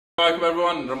Welcome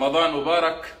everyone, Ramadan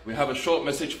Mubarak. We have a short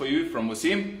message for you from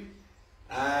Wasim.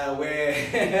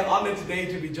 We're honored today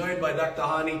to be joined by Dr.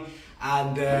 Hani,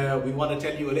 and we want to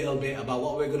tell you a little bit about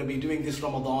what we're going to be doing this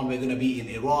Ramadan. We're going to be in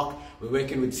Iraq, we're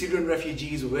working with Syrian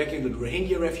refugees, we're working with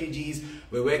Rohingya refugees,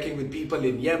 we're working with people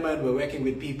in Yemen, we're working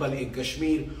with people in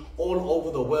Kashmir, all over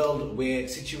the world. We're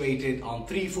situated on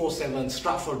 347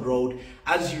 Stratford Road.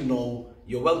 As you know,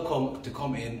 you're welcome to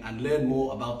come in and learn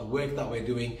more about the work that we're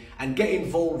doing and get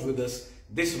involved with us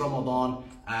this Ramadan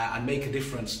and make a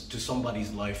difference to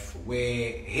somebody's life.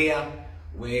 We're here,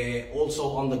 we're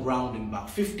also on the ground in about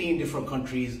 15 different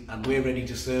countries, and we're ready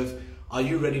to serve. Are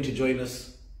you ready to join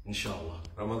us? Inshallah.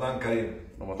 Ramadan Kareem.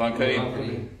 Ramadan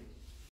Kareem.